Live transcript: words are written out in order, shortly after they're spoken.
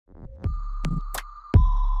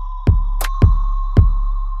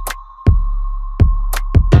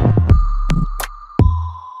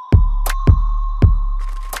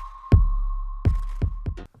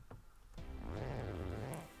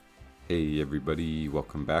Hey everybody,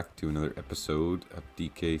 welcome back to another episode of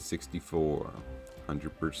DK64.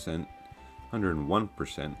 100%,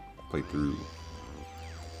 101% playthrough.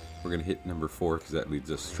 We're going to hit number 4 because that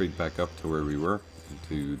leads us straight back up to where we were,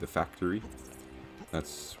 into the factory.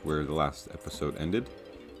 That's where the last episode ended.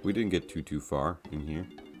 We didn't get too far in here.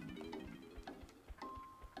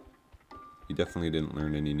 We definitely didn't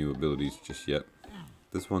learn any new abilities just yet.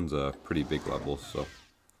 This one's a pretty big level, so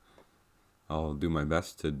I'll do my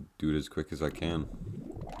best to do it as quick as I can.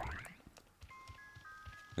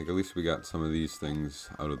 Like, at least we got some of these things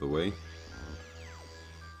out of the way.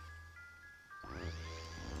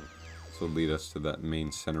 This will lead us to that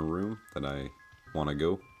main center room that I want to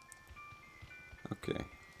go. Okay.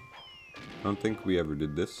 I don't think we ever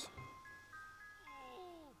did this.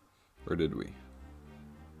 Or did we?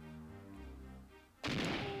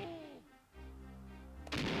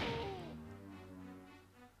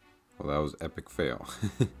 Well, that was epic fail.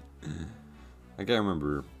 I can't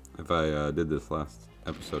remember if I did this last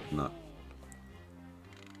episode or not.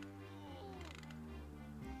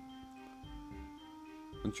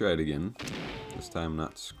 I'll try it again. This time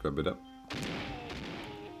not scrub it up.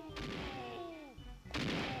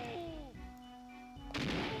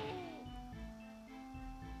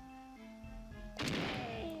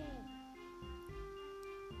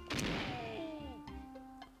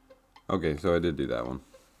 Okay, so I did do that one.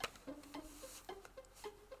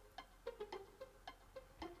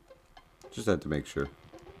 Just had to make sure.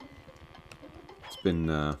 It's been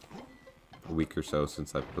a week or so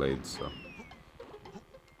since I've played, so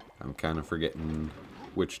I'm kind of forgetting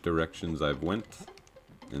which directions I've went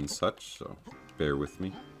and such, so bear with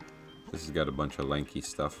me. This has got a bunch of lanky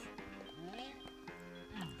stuff.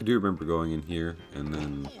 I do remember going in here and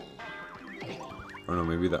then, oh no,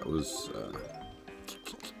 maybe that was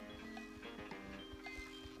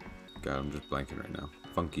God, I'm just blanking right now.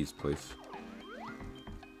 Funky's place.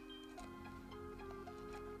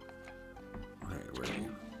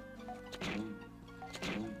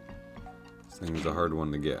 This thing is a hard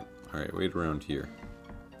one to get. Alright, wait around here.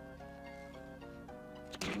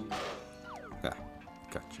 Ah,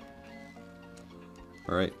 gotcha.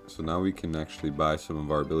 Alright, so now we can actually buy some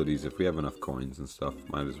of our abilities if we have enough coins and stuff.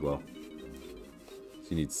 Might as well. So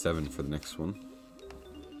you need 7 for the next one.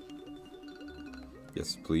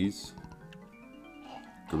 Yes, please.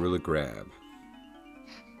 Gorilla Grab.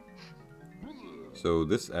 So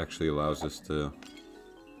this actually allows us to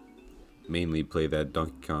mainly play that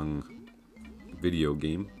Donkey Kong video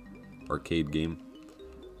game, arcade game,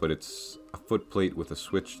 but it's a foot plate with a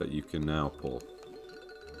switch that you can now pull.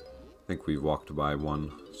 I think we've walked by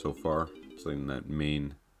one so far. It's in that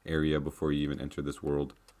main area before you even enter this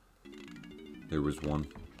world. There was one.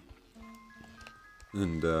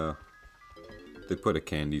 And they put a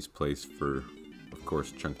candies place for, of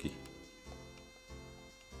course, Chunky.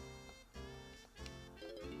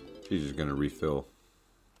 She's just gonna refill.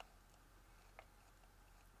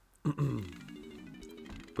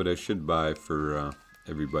 But I should buy for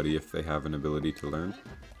everybody if they have an ability to learn.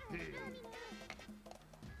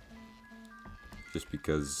 Just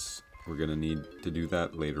because we're gonna need to do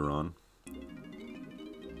that later on.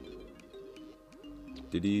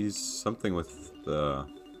 Diddy's something with the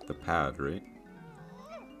pad, right?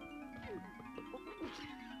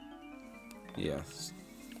 Yes.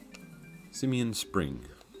 Simeon Spring.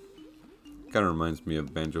 Kind of reminds me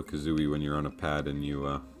of Banjo-Kazooie when you're on a pad and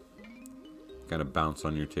you kind of bounce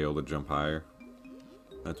on your tail to jump higher.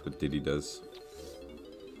 That's what Diddy does.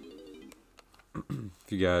 If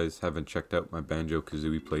you guys haven't checked out my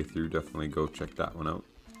Banjo-Kazooie playthrough, definitely go check that one out.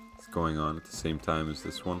 It's going on at the same time as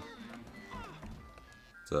this one.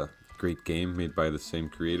 It's a great game made by the same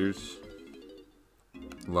creators.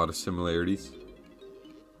 A lot of similarities.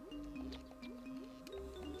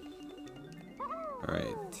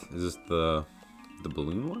 Alright, is this the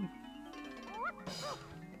balloon one?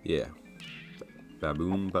 Yeah.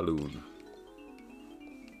 Baboon balloon.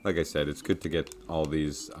 Like I said, it's good to get all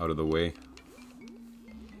these out of the way.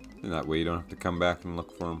 And that way you don't have to come back and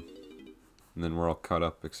look for them. And then we're all caught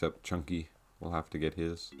up except Chunky. We'll have to get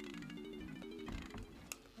his.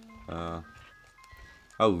 I'll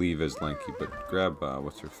leave as Lanky, but grab,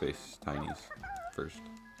 what's her face? Tiny's first.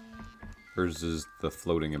 Hers is the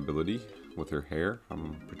floating ability with her hair,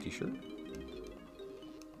 I'm pretty sure.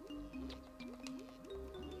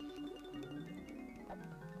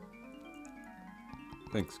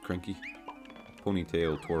 Thanks, Cranky.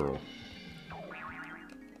 Ponytail twirl.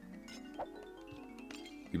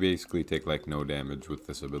 You basically take like no damage with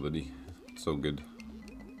this ability. So good.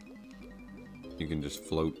 You can just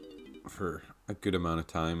float for a good amount of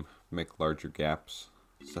time, make larger gaps,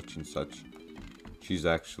 such and such. she's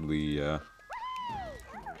actually,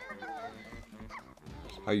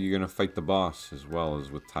 how you gonna fight the boss as well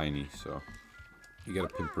as with Tiny, so you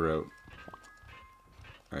gotta pimp her out.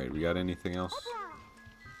 Alright, we got anything else?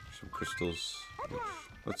 Some crystals, which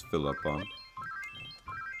let's fill up on.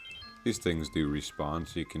 These things do respawn,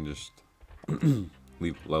 so you can just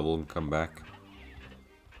leave level and come back.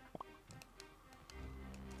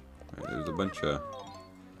 Alright, there's a bunch of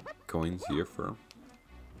coins here for him.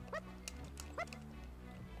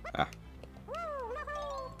 Ah.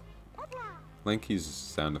 Lanky's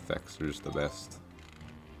sound effects are just the best.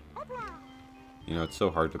 You know, it's so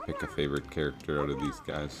hard to pick a favorite character out of these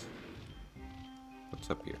guys. What's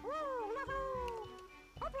up here?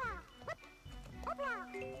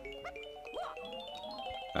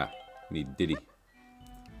 Ah, need Diddy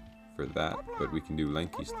for that, but we can do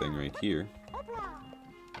Lanky's thing right here.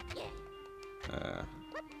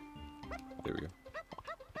 There we go.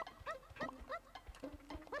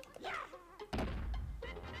 I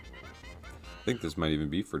think this might even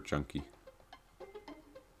be for Chunky.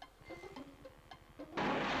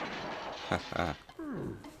 Haha.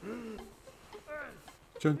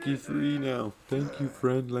 Chunky free now. Thank you,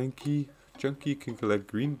 friend Lanky. Chunky can collect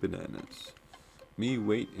green bananas. Me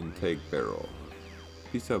wait and take barrel.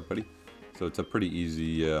 Peace out, buddy. So it's a pretty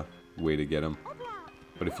easy way to get him.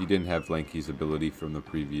 But if you didn't have Lanky's ability from the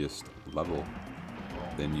previous level,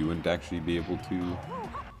 then you wouldn't actually be able to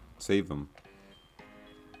save him.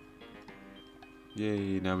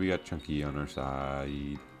 Yay, now we got Chunky on our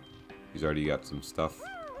side. He's already got some stuff.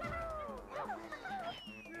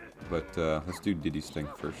 But let's do Diddy's thing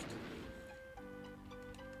first.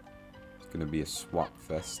 It's gonna be a swap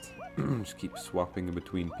fest. Just keep swapping in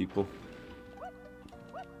between people.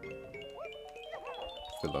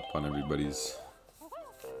 Fill up on everybody's.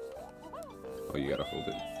 Oh, you gotta hold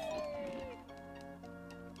it.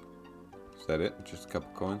 Is that it? Just a couple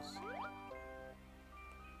coins?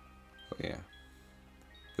 Oh yeah.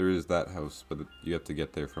 There is that house, but you have to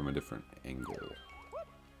get there from a different angle.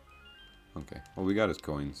 Okay, well we got his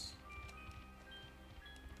coins.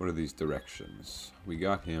 What are these directions? We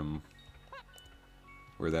got him.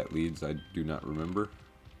 Where that leads, I do not remember.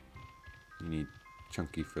 We need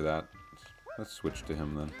Chunky for that. Let's switch to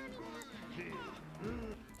him then.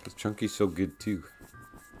 Because Chunky's so good too.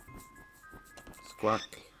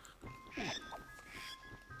 Squawk.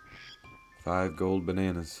 5 gold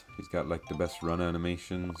bananas. He's got like the best run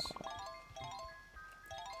animations.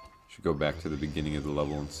 Should go back to the beginning of the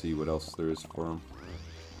level and see what else there is for him.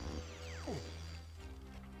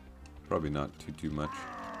 Probably not too much.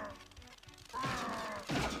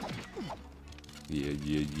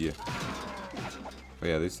 Yeah. Oh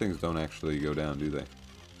yeah, these things don't actually go down, do they?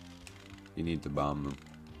 You need to bomb them.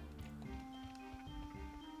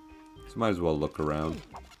 So might as well look around,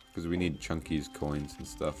 because we need Chunky's coins and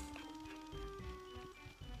stuff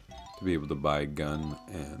to be able to buy a gun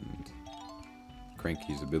and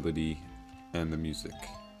Cranky's ability and the music.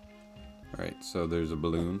 Alright, so there's a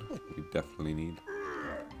balloon we definitely need.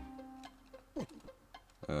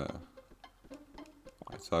 I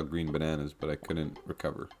saw green bananas, but I couldn't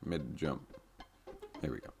recover mid-jump.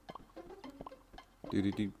 There we go.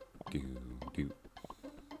 Do.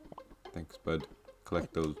 Thanks, bud.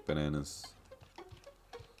 Collect those bananas.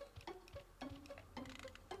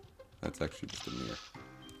 That's actually just a mirror.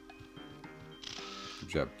 Good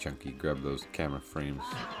job, Chunky. Grab those camera frames.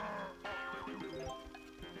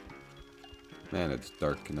 Man, it's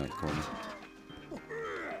dark in that corner.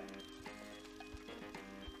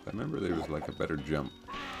 I remember there was like a better jump.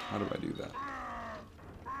 How do I do that?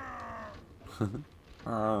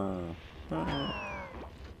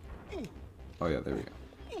 Oh yeah, there we go.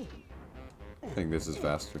 I think this is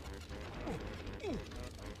faster.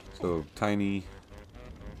 So, Tiny,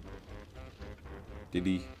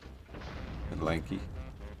 Diddy, and Lanky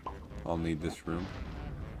all need this room.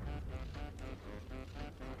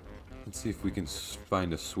 Let's see if we can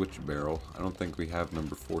find a switch barrel. I don't think we have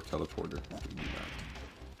number 4 teleporter. We do not.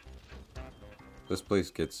 This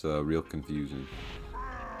place gets real confusing.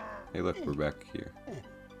 Hey look, we're back here.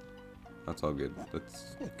 That's all good.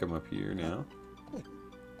 Let's come up here now.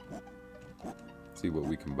 See what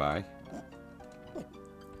we can buy.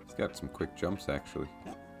 It's got some quick jumps actually.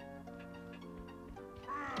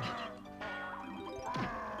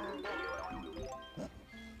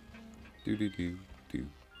 Do.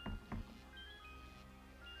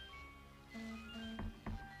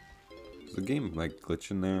 Is the game like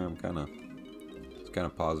glitching there? I'm kind of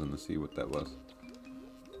pausing to see what that was.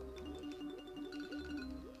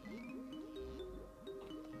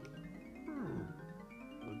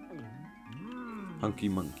 Hunky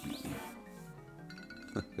monkey.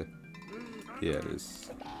 Yeah, it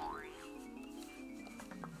is.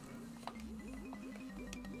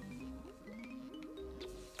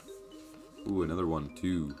 Ooh, another one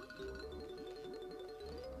too.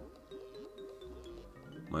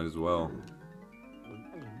 Might as well.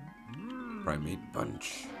 Primate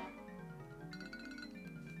punch.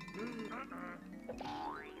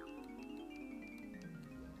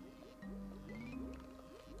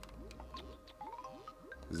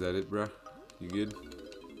 Is that it, bruh? You good?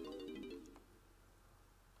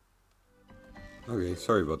 Okay,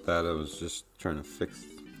 sorry about that. I was just trying to fix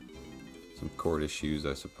some chord issues,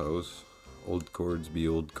 I suppose. Old chords be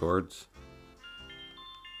old chords.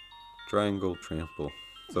 Triangle trample.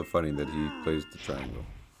 So funny that he plays the triangle.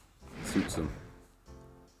 Suits him.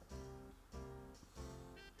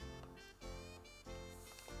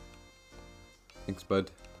 Thanks, bud.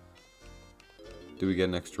 Do we get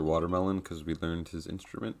an extra watermelon because we learned his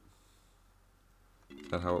instrument? Is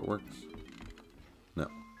that how it works? No.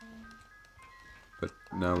 But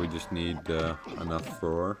now we just need enough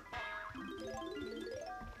for...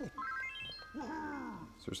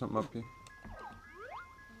 Is there something up here?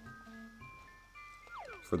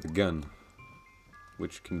 For the gun,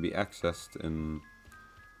 which can be accessed in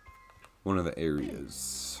one of the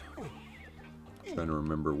areas. Trying to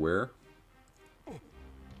remember where.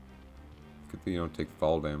 Good thing you don't take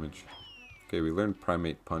fall damage. Okay, we learned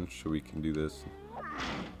primate punch, so we can do this.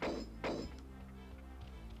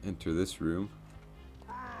 Enter this room.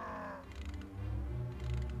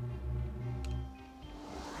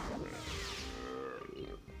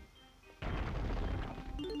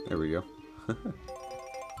 There we go.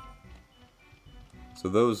 So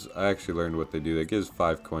those, I actually learned what they do. That gives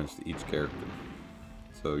 5 coins to each character.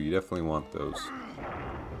 So you definitely want those.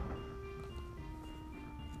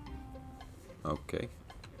 Okay.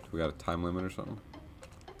 We got a time limit or something?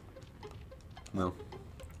 No.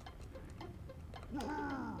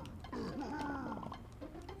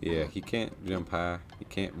 Yeah, he can't jump high. He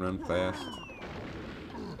can't run fast.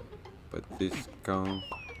 But this gone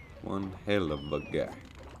one hell of a guy.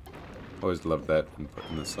 Always loved that input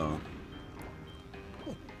in the song.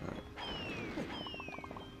 Alright.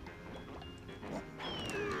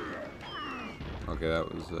 Okay,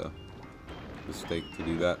 that was a mistake to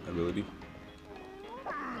do that ability.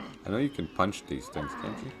 I know you can punch these things,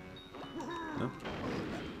 can't you? No?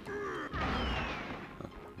 Oh,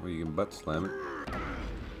 well, you can butt slam it.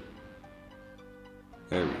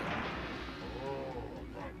 There we go.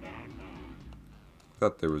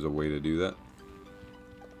 Thought there was a way to do that.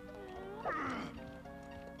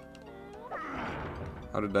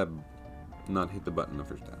 How did that not hit the button the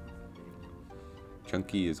first time?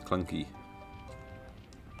 Chunky is clunky.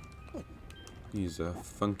 He's a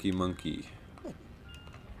funky monkey.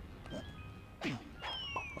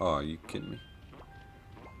 Oh, you kidding me?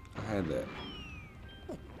 I had that.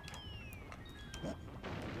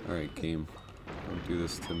 Alright, game. Don't do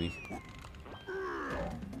this to me.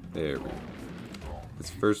 There we go. It's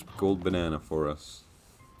first gold banana for us.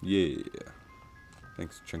 Yeah.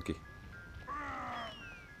 Thanks, Chunky.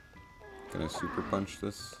 Can I super punch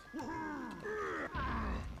this?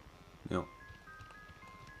 No.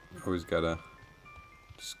 Always gotta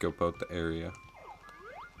scope out the area.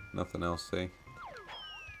 Nothing else, eh?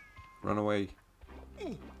 Run away.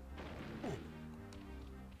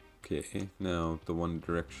 Okay, now the one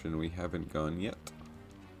direction we haven't gone yet.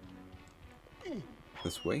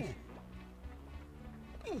 This way?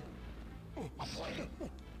 Some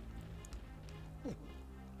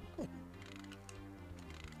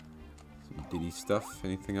diddy stuff.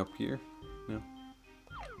 Anything up here? No.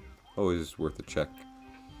 Always worth a check.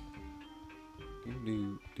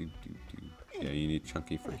 Yeah, you need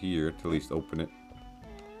Chunky for here to at least open it.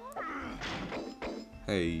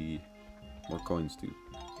 Hey, more coins too.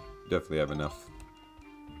 Definitely have enough.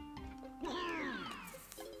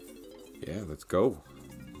 Yeah, let's go.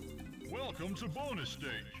 Welcome to bonus stage.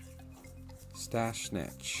 Stash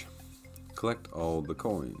snatch. Collect all the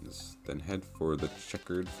coins, then head for the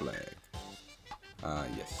checkered flag. Ah,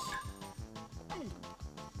 yes.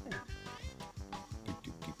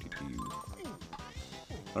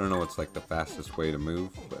 I don't know what's like the fastest way to move,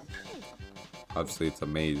 but obviously it's a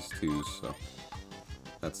maze too, so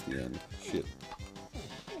that's the end. Shit.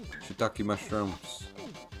 Shiitake mushrooms.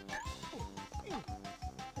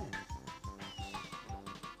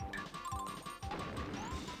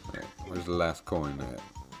 Alright, where's the last coin at?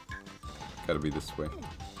 Gotta be this way.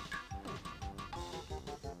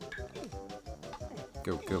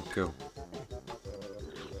 Go, go, go.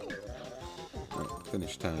 Alright,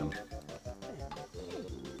 finish time.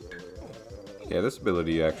 Yeah, this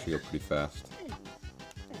ability actually go pretty fast.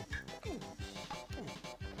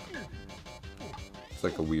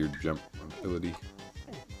 It's like a weird jump ability.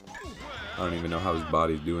 I don't even know how his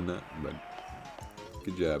body's doing that, but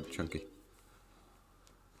good job, Chunky.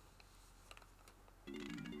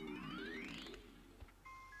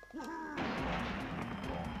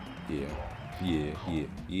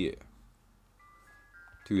 Yeah.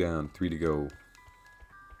 2 down, 3 to go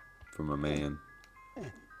from a man.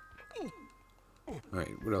 Alright,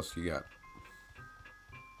 what else you got?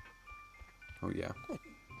 Oh yeah.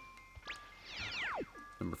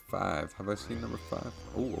 Number 5. Have I seen number 5?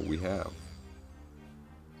 Oh, we have.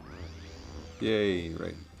 Yay,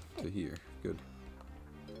 right to here. Good.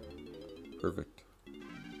 Perfect.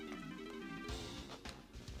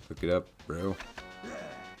 Hook it up, bro.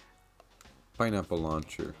 Pineapple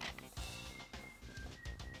launcher.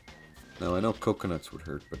 Now I know coconuts would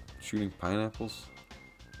hurt, but shooting pineapples?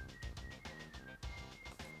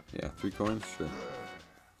 Yeah, 3 coins? Sure.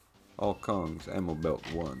 All Kongs, ammo belt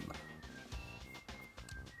 1.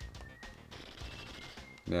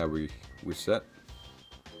 Now we're set.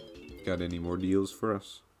 Got any more deals for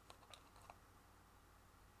us?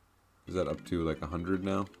 Is that up to like 100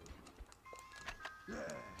 now?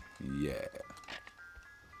 Yeah.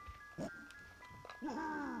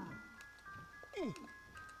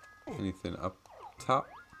 Anything up top?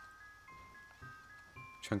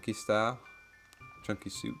 Chunky style? Chunky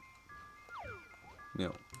suit?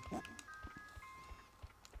 No.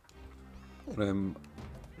 What I'm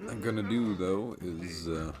gonna do though is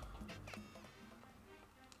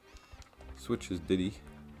switch his ditty.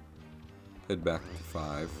 Head back to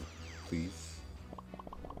 5, please.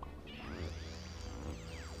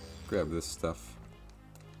 Grab this stuff.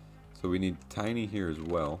 So we need Tiny here as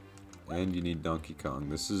well. And you need Donkey Kong.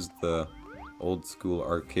 This is the old school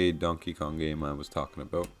arcade Donkey Kong game I was talking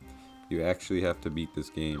about. You actually have to beat this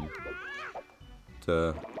game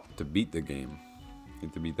to beat the game. You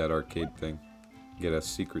have to beat that arcade thing. Get a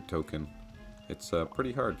secret token. It's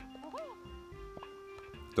pretty hard.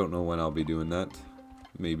 Don't know when I'll be doing that.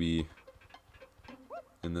 Maybe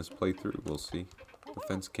in this playthrough. We'll see. The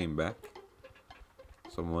fence came back.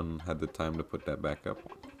 Someone had the time to put that back up.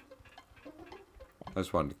 I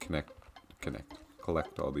just wanted to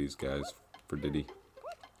collect all these guys for Diddy.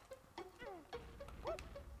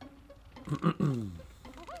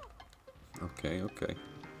 Okay.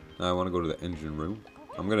 Now I want to go to the engine room.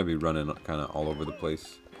 I'm going to be running kind of all over the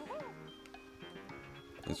place.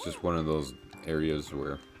 It's just one of those areas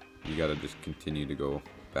where you got to just continue to go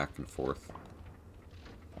back and forth.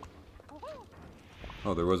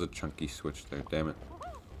 Oh, there was a chunky switch there. Damn it.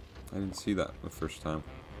 I didn't see that the first time.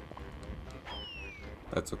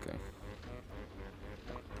 That's okay.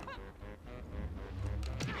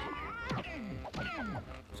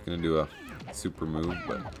 Just gonna do a super move,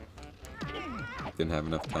 but didn't have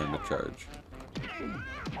enough time to charge.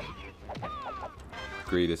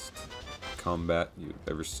 Greatest combat you've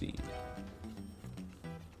ever seen.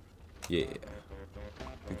 Yeah.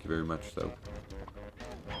 Thank you very much, though.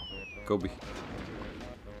 Kobe.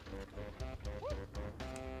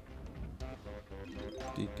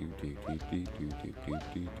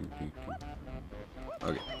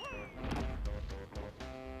 Okay.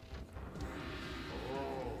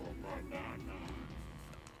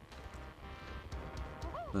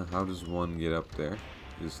 Now, how does one get up there?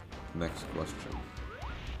 Is the next question.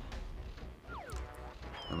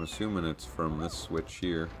 I'm assuming it's from this switch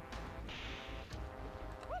here.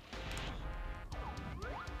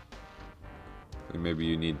 And maybe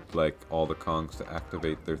you need like all the Kongs to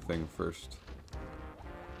activate their thing first.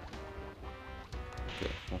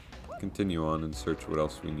 Okay, we'll continue on and search what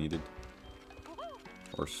else we needed.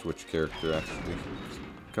 Or switch character actually. It's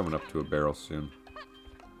coming up to a barrel soon.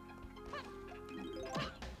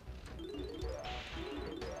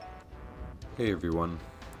 Hey everyone.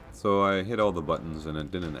 So I hit all the buttons and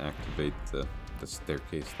it didn't activate the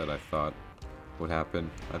staircase that I thought would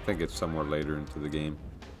happen. I think it's somewhere later into the game.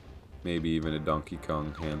 Maybe even a Donkey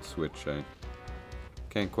Kong hand switch. I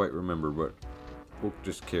can't quite remember, but we'll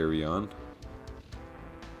just carry on.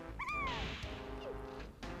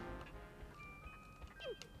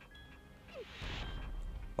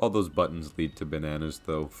 All those buttons lead to bananas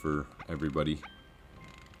though for everybody,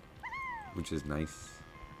 which is nice.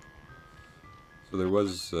 So there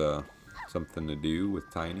was something to do with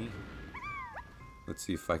Tiny. Let's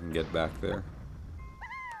see if I can get back there.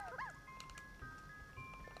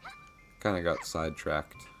 Kind of got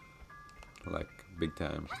sidetracked, like big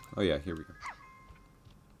time. Oh yeah, here we go.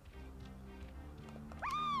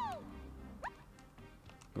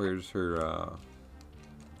 Where's her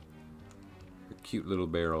cute little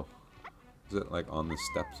barrel? Is it like on the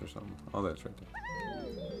steps or something? Oh, that's right there.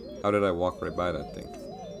 How did I walk right by that thing?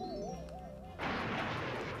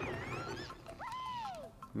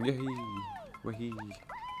 Yay! Wahee!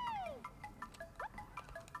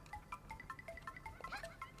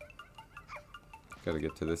 Gotta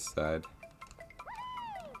get to this side.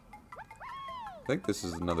 I think this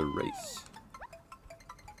is another race.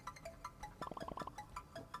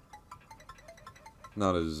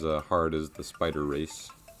 Not as hard as the spider race.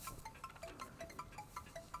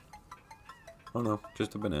 Oh no,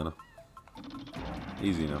 just a banana.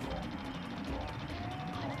 Easy enough.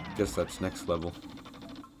 Guess that's next level.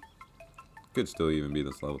 Could still even be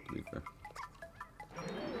this level, to be fair.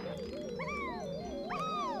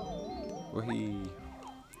 Wahee!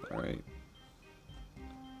 Alright.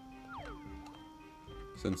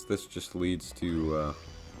 Since this just leads to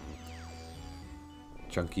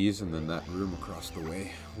Chunky's and then that room across the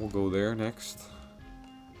way, we'll go there next.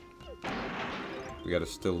 We gotta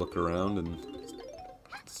still look around and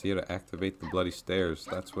see how to activate the bloody stairs.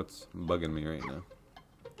 That's what's bugging me right now.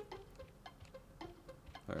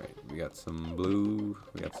 Alright, we got some blue,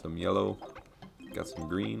 we got some yellow, we got some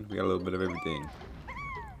green, we got a little bit of everything.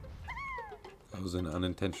 That was an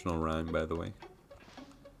unintentional rhyme, by the way.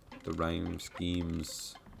 The rhyme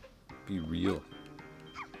schemes be real.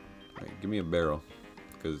 Alright, give me a barrel,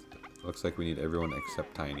 because it looks like we need everyone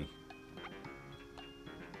except Tiny.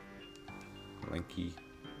 Lanky.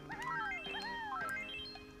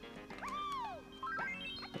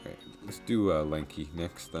 Alright, let's do Lanky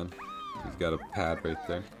next then. He's got a pad right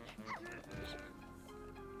there.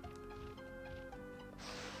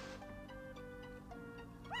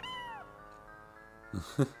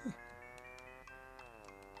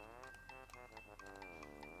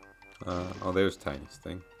 Oh, there's Tiny's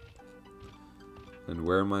thing. And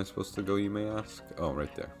where am I supposed to go, you may ask? Oh,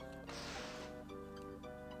 right there.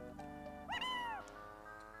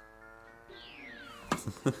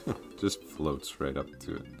 Just floats right up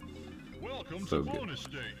to it. Welcome So to good. bonus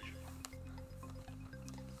stage.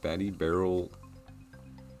 Batty Barrel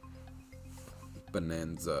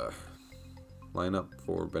Bonanza. Line up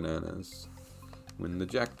for bananas. Win the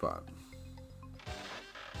jackpot.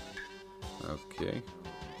 Okay.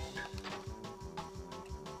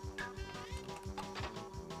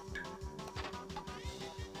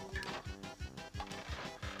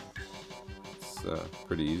 It's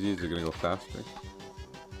pretty easy. Is it gonna go faster?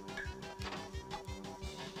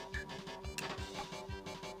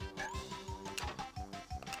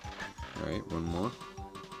 Alright, one more.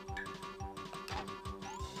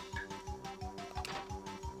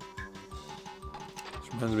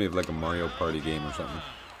 This reminds me of like a Mario Party game or something.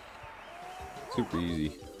 Super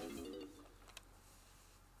easy.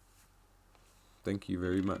 Thank you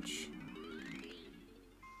very much.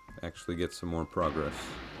 Actually get some more progress.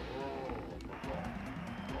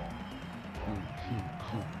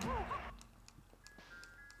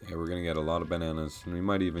 Yeah, we're gonna get a lot of bananas, and we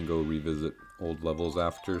might even go revisit old levels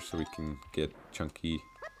after so we can get Chunky,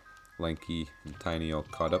 Lanky, and Tiny all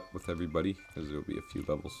caught up with everybody, because there'll be a few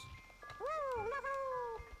levels.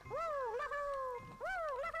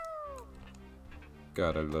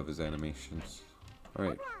 God, I love his animations.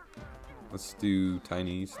 Alright, let's do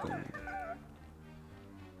Tiny's thing.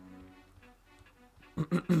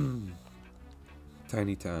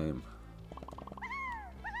 Tiny time.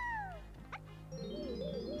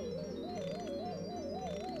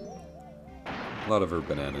 A lot of her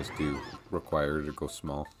bananas do require her to go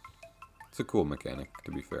small. It's a cool mechanic,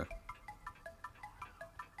 to be fair.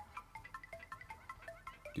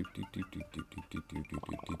 Do, do, do, do, do, do, do, do, do,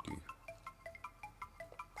 do, do.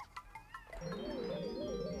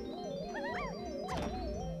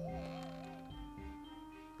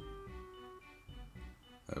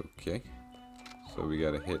 Okay, so we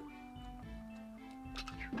gotta hit.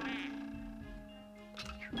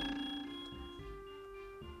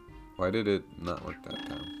 Why did it not work that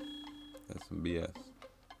time? That's some BS.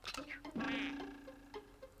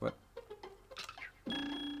 What?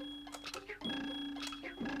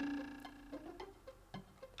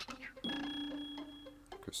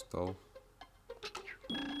 Crystal.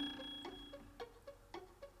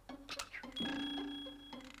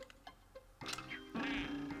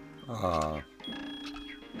 Ah.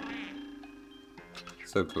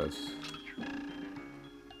 So close.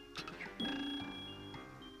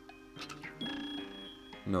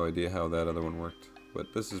 No idea how that other one worked,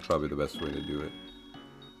 but this is probably the best way to do it.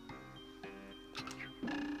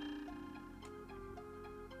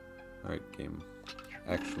 Alright, game.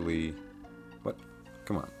 Actually, what?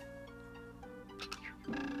 Come on.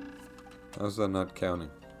 How's that not counting?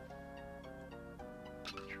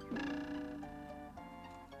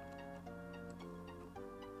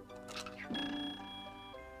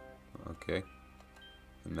 Okay.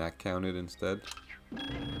 And that counted instead?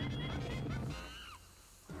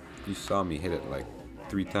 You saw me hit it like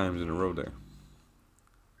 3 times in a row there.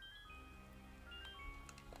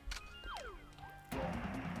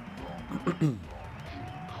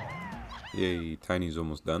 Yay, Tiny's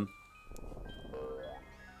almost done.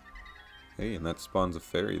 Hey, and that spawns a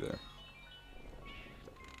fairy there.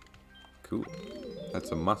 Cool.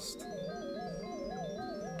 That's a must.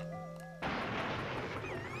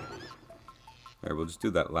 Alright, we'll just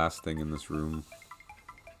do that last thing in this room.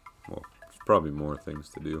 Well, there's probably more things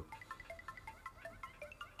to do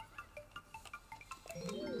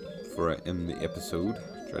before I end the episode.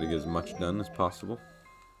 Try to get as much done as possible.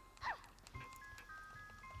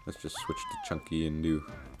 Let's just switch to Chunky and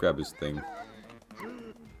grab his thing.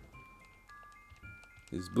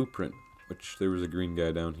 His blueprint, which there was a green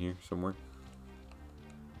guy down here somewhere.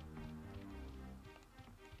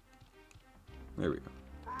 There we go.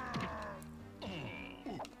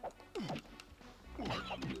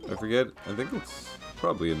 I forget, I think it's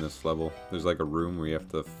probably in this level. There's like a room where you have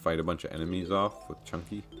to fight a bunch of enemies off with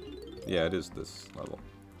Chunky. Yeah, it is this level.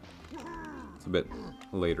 It's a bit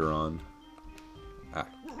later on. Ah,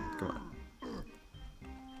 come on.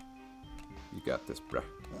 You got this, bruh.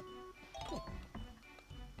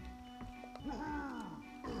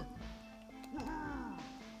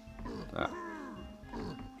 Ah.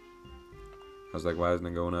 I was like, why isn't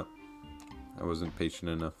it going up? I wasn't patient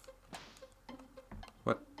enough.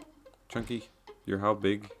 What? Chunky, you're how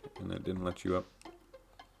big? And it didn't let you up?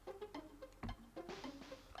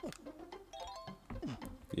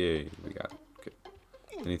 Yay, we got it. Okay.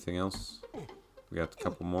 Anything else? We got a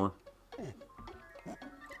couple more.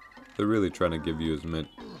 They're really trying to give you as many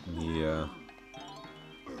of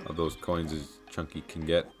those coins as Chunky can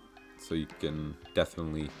get, so you can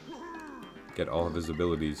definitely get all of his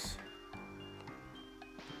abilities.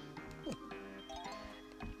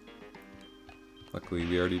 Luckily,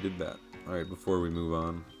 we already did that. Alright, before we move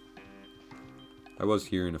on, I was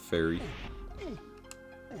hearing a fairy.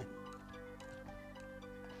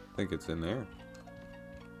 I think it's in there.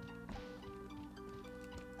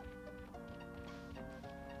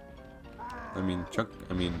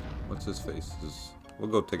 What's his face? We'll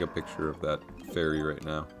go take a picture of that fairy right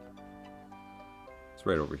now. It's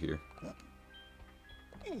right over here.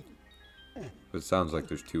 But it sounds like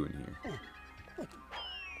there's 2 in here.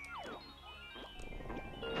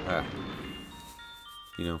 Ah.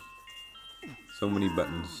 You know, so many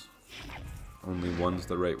buttons. Only one's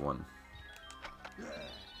the right one.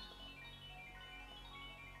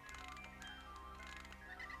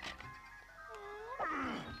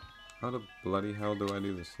 How the bloody hell do I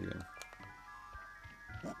do this again?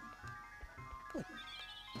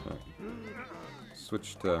 Right.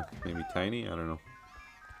 Switch to maybe Tiny? I don't know.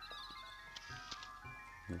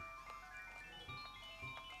 Yeah.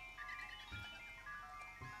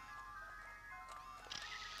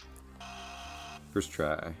 First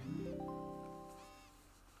try.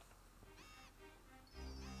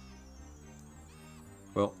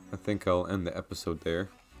 Well, I think I'll end the episode there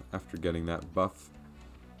after getting that buff.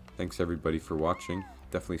 Thanks everybody for watching.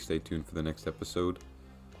 Definitely stay tuned for the next episode,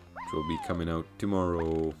 which will be coming out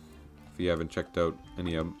tomorrow. If you haven't checked out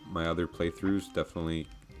any of my other playthroughs, definitely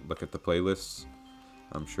look at the playlists.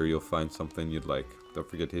 I'm sure you'll find something you'd like. Don't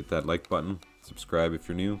forget to hit that like button, subscribe if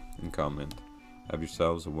you're new, and comment. Have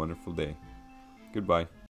yourselves a wonderful day. Goodbye.